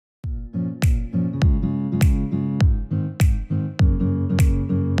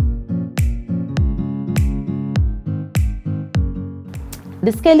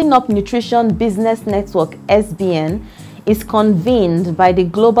The Scaling Up Nutrition Business Network, SBN, is convened by the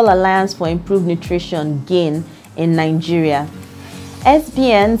Global Alliance for Improved Nutrition, GAIN, in Nigeria.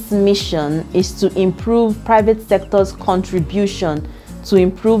 SBN's mission is to improve private sector's contribution to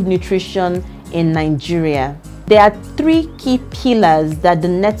improve nutrition in Nigeria. There are three key pillars that the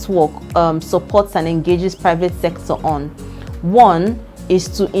network supports and engages private sector on. One is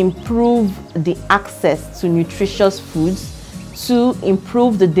to improve the access to nutritious foods. Two,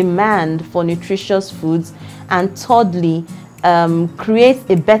 improve the demand for nutritious foods. And thirdly, create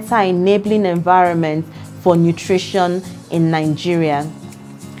a better enabling environment for nutrition in Nigeria.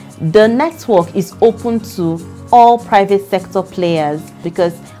 The network is open to all private sector players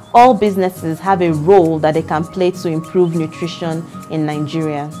because all businesses have a role that they can play to improve nutrition in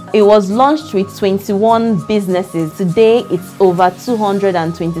Nigeria. It was launched with 21 businesses. Today, it's over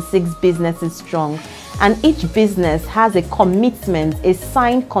 226 businesses strong. And each business has a commitment, a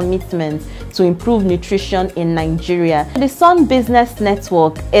signed commitment to improve nutrition in Nigeria. The Sun Business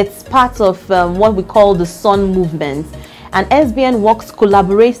Network, it's part of what we call the Sun Movement. And SBN works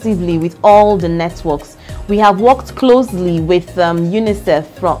collaboratively with all the networks. We have worked closely with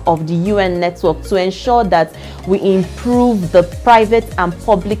UNICEF of the UN network to ensure that we improve the private and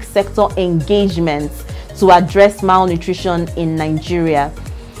public sector engagement to address malnutrition in Nigeria.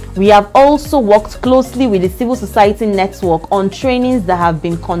 We have also worked closely with the civil society network on trainings that have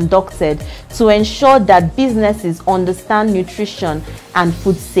been conducted to ensure that businesses understand nutrition and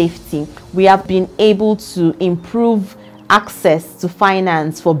food safety. We have been able to improve access to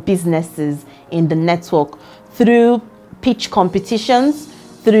finance for businesses in the network through pitch competitions,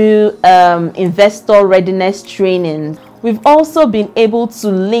 through investor readiness training. We've also been able to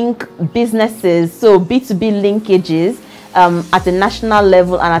link businesses, so B2B linkages, at a national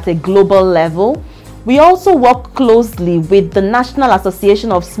level and at a global level. We also work closely with the National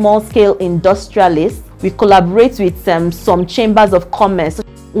Association of Small-Scale Industrialists. We collaborate with some chambers of commerce.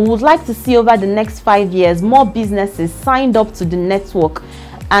 We would like to see over the next 5 years more businesses signed up to the network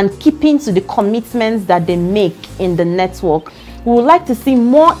and keeping to the commitments that they make in the network. We would like to see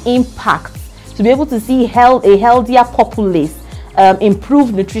more impact, to be able to see a healthier populace,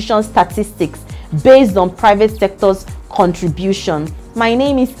 improve nutrition statistics based on private sector's contribution. My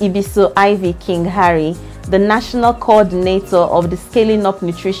name is Ibiso King-Harry, the National Coordinator of the Scaling Up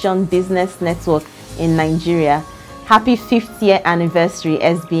Nutrition Business Network in Nigeria. Happy 5th year anniversary,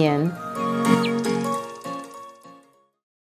 SBN.